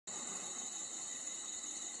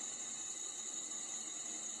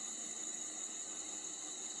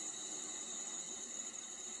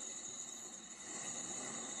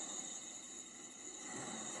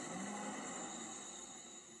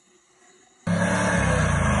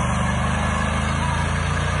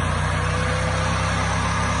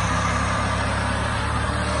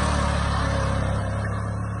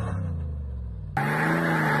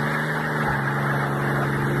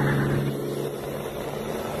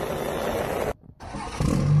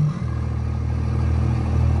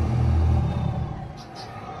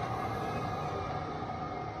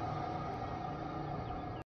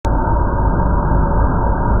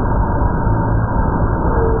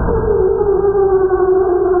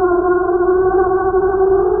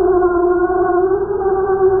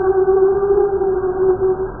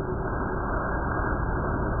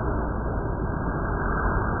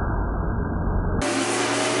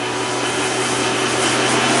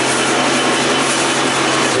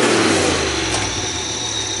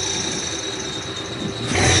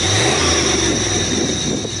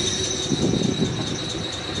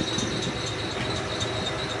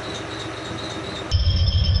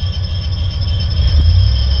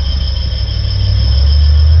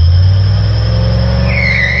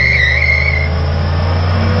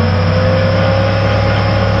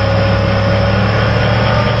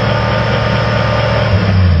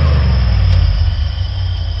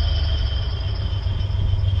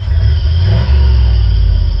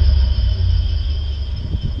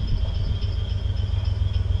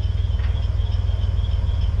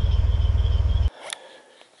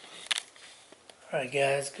Alright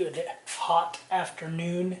guys, good hot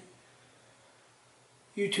afternoon.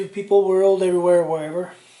 YouTube people, world, everywhere,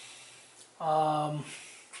 wherever.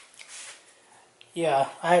 Yeah,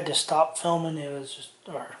 I had to stop filming. It was just,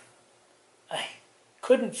 or I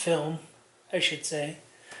couldn't film, I should say.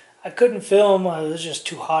 I couldn't film, it was just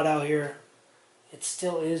too hot out here. It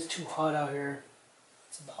still is too hot out here.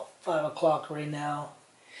 It's about 5 o'clock right now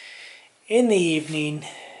in the evening,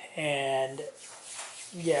 and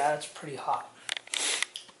yeah, it's pretty hot.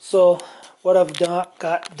 So what I've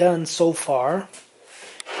got done so far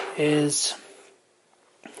is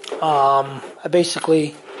I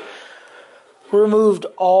basically removed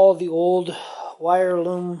all the old wire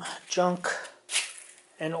loom junk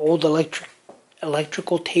and old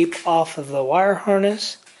electrical tape off of the wire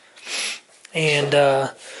harness, and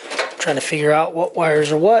trying to figure out what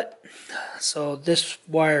wires are what. So this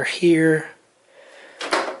wire here,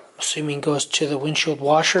 I'm assuming goes to the windshield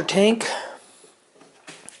washer tank,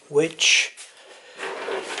 which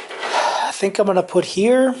I think I'm going to put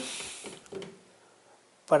here,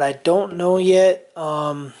 but I don't know yet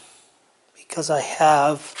because I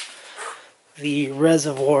have the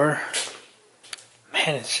reservoir.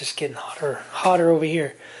 Man, it's just getting hotter over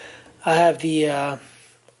here. I have the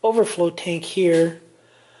overflow tank here.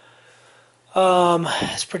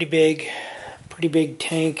 It's pretty big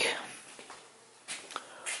tank,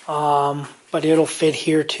 but it'll fit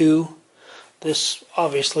here too. This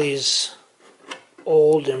obviously is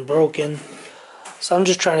old and broken, so I'm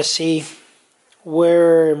just trying to see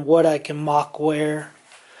where and what I can mock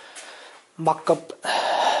up.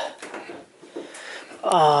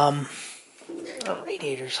 The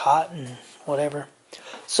radiator's hot and whatever.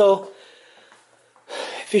 So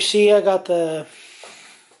if you see, I got the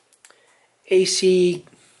AC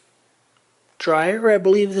dryer. I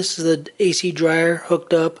believe this is the AC dryer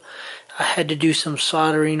hooked up. I had to do some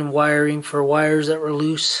soldering and wiring for wires that were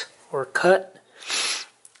loose or cut.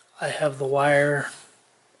 I have the wire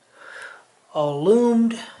all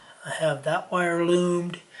loomed. I have that wire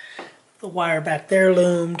loomed. The wire back there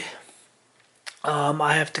loomed.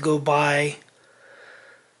 I have to go buy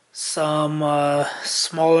some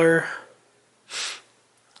smaller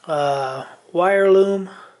wire loom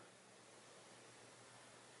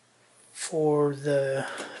for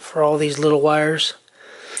all these little wires.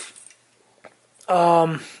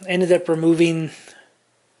 Ended up removing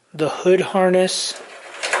the hood harness,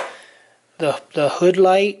 the hood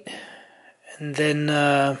light, and then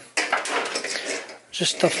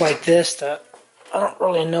just stuff like this that I don't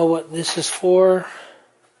really know what this is for,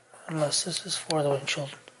 unless this is for the windshield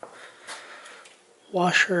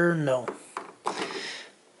washer. No.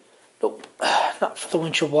 Nope, not for the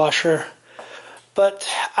windshield washer. But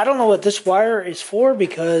I don't know what this wire is for,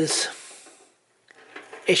 because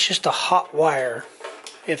it's just a hot wire,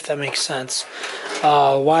 if that makes sense.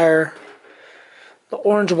 The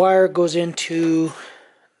orange wire goes into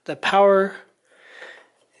the power,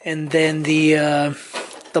 and then the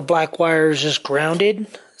black wire is just grounded.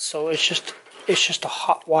 So it's just a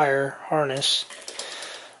hot wire harness.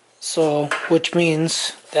 So, which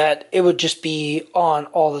means that it would just be on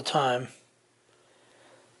all the time.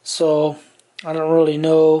 So I don't really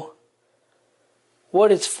know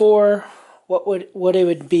what it's for, what it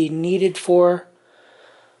would be needed for,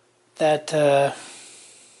 that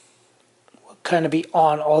would kind of be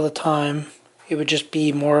on all the time. It would just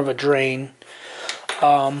be more of a drain.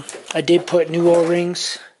 I did put new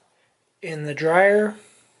O-rings in the dryer.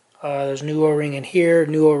 There's new O-ring in here,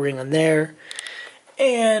 new O-ring in there,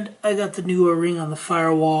 and I got the new O-ring on the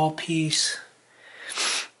firewall piece.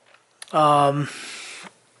 So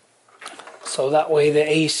that way the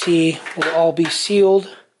AC will all be sealed.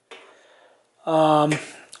 I'm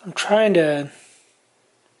trying to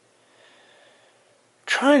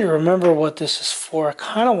remember what this is for. I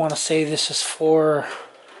kind of want to say this is for,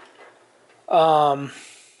 I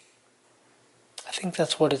think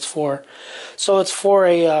that's what it's for. So it's for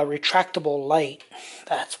a retractable light.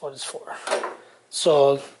 That's what it's for.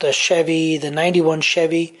 So the 91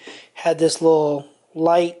 Chevy had this little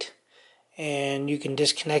light, and you can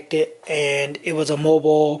disconnect it, and it was a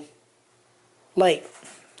mobile light.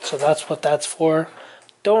 So that's what that's for.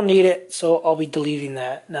 Don't need it, so I'll be deleting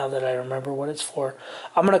that now that I remember what it's for.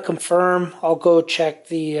 I'm going to confirm. I'll go check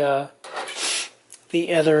the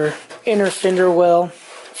other inner fender well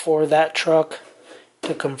for that truck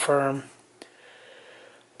to confirm.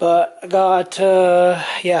 But I got,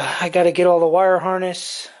 I got to get all the wire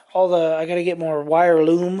harness, I got to get more wire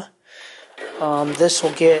loom. This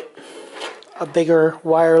will get a bigger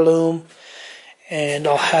wire loom, and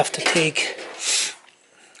I'll have to take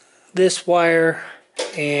this wire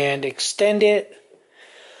and extend it.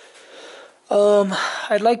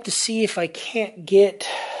 I'd like to see if I can't get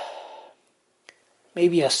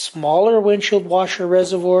maybe a smaller windshield washer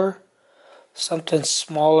reservoir. Something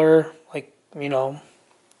smaller, like, you know,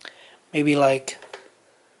 maybe like,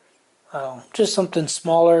 just something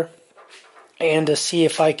smaller. And to see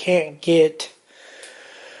if I can't get,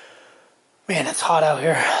 man, it's hot out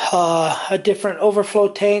here, a different overflow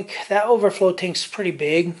tank. That overflow tank's pretty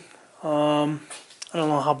big. I don't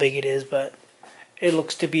know how big it is, but it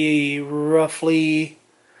looks to be roughly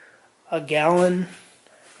a gallon,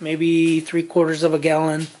 maybe 3/4 of a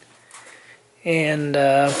gallon. And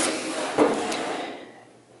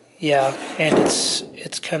yeah, and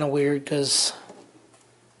it's kind of weird because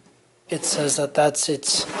it says that that's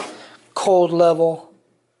its cold level.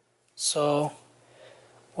 So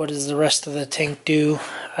what does the rest of the tank do?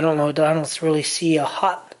 I don't know. I don't really see a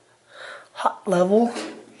hot level.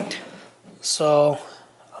 So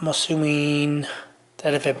I'm assuming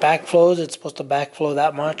that if it backflows, it's supposed to backflow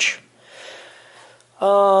that much.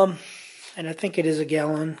 And I think it is a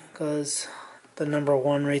gallon because the number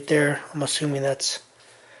 1 right there, I'm assuming that's...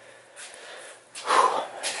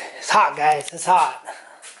 It's hot, guys. It's hot.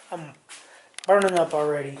 I'm burning up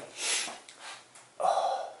already.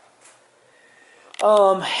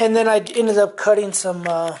 And then I ended up cutting some...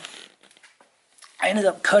 I ended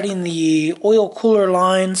up cutting the oil cooler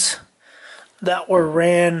lines that were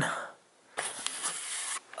ran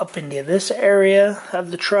up into this area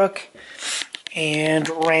of the truck, and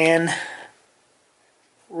ran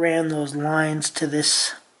those lines to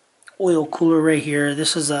this oil cooler right here.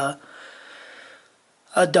 This is a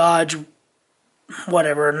Dodge,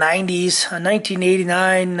 whatever, 90s, a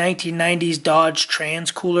 1989, 1990s Dodge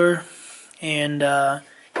Trans cooler, and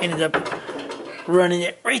ended up running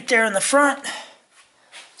it right there in the front.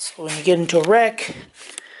 So when you get into a wreck,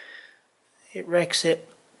 it wrecks it.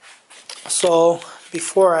 So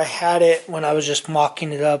before I had it, when I was just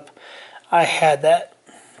mocking it up, I had that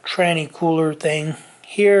tranny cooler thing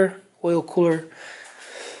here, oil cooler.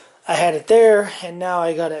 I had it there, and now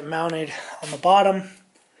I got it mounted on the bottom.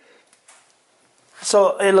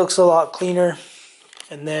 So it looks a lot cleaner.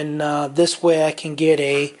 And then this way I can get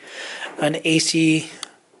an AC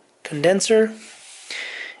condenser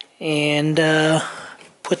and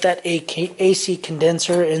put that AC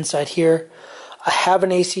condenser inside here. I have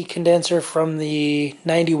an AC condenser from the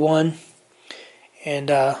 91, and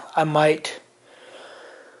I might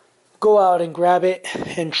go out and grab it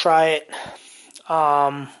and try it.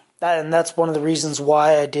 And that's one of the reasons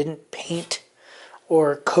why I didn't paint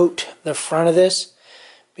or coat the front of this,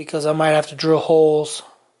 because I might have to drill holes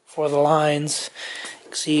for the lines.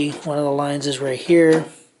 See, one of the lines is right here.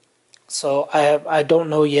 So I don't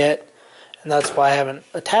know yet, and that's why I haven't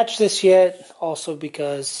attached this yet. Also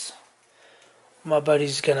because my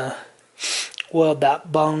buddy's gonna weld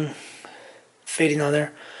that bung fitting on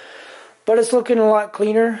there. But it's looking a lot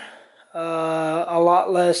cleaner, a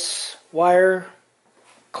lot less wire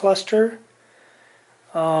cluster.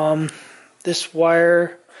 This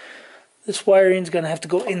wiring's gonna have to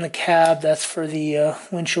go in the cab. That's for the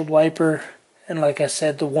windshield wiper, and like I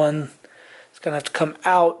said, the one is gonna have to come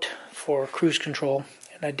out for cruise control.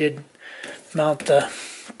 And I did mount the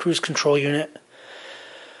cruise control unit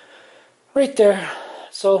right there.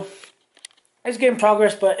 So it's getting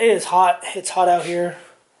progress, but it is hot. It's hot out here.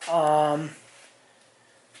 I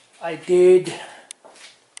did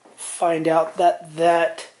find out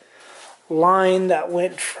that line that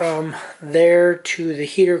went from there to the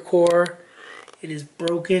heater core, it is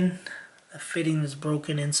broken. The fitting is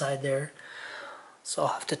broken inside there. So I'll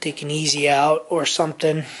have to take an easy out or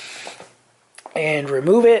something and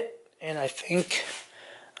remove it. And I think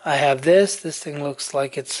I have this. This thing looks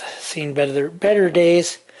like it's seen better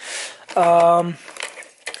days. I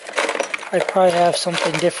probably have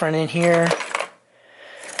something different in here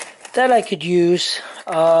that I could use.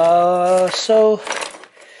 So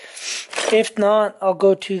if not, I'll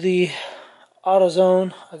go to the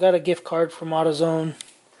AutoZone. I got a gift card from AutoZone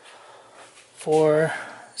for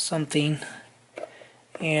something,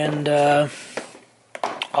 and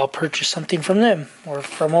I'll purchase something from them or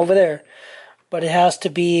from over there. But it has to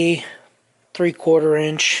be 3/4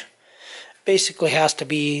 inch. Basically has to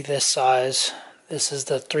be this size. This is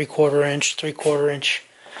the 3/4 inch,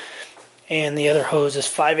 and the other hose is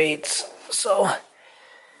 5/8. So,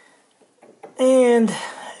 and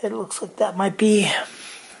it looks like that might be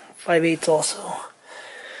 5/8 also.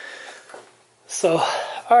 So,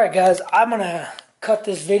 alright guys, I'm gonna cut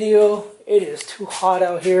this video. It is too hot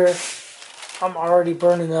out here. I'm already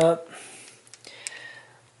burning up.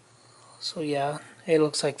 So yeah, it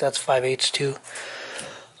looks like that's 5/8 too.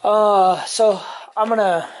 So I'm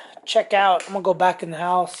gonna check out. I'm gonna go back in the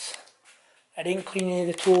house, I didn't clean any of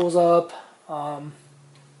the tools up,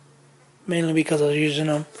 mainly because I was using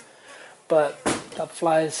them, but got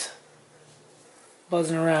flies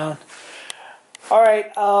buzzing around.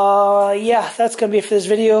 Alright, yeah, that's gonna be it for this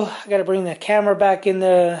video. I gotta bring the camera back in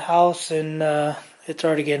the house, and it's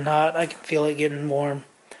already getting hot. I can feel it getting warm.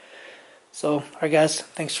 So, alright guys,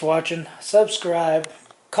 thanks for watching. Subscribe,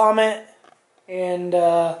 comment, and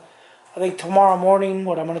I think tomorrow morning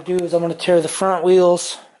what I'm gonna do is I'm gonna tear the front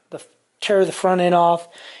wheels, tear the front end off,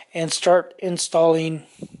 and start installing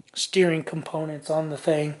steering components on the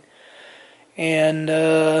thing. And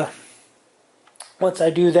once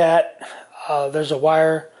I do that, there's a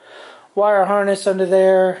wire harness under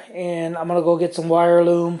there, and I'm gonna go get some wire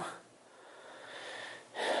loom,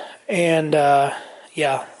 and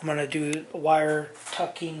yeah, I'm gonna do wire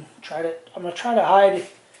tucking. I'm gonna try to hide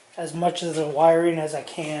as much of the wiring as I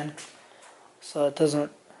can, so it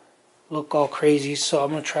doesn't look all crazy. So I'm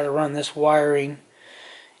gonna try to run this wiring,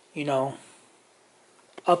 you know,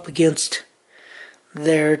 up against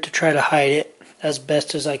there to try to hide it as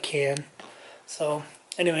best as I can. So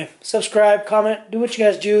anyway, subscribe, comment, do what you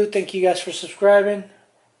guys do. Thank you guys for subscribing,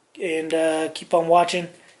 and keep on watching.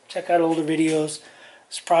 Check out older videos.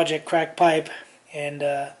 It's Project Crack Pipe, and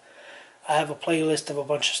I have a playlist of a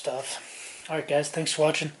bunch of stuff. Alright guys, thanks for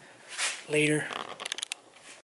watching. Later.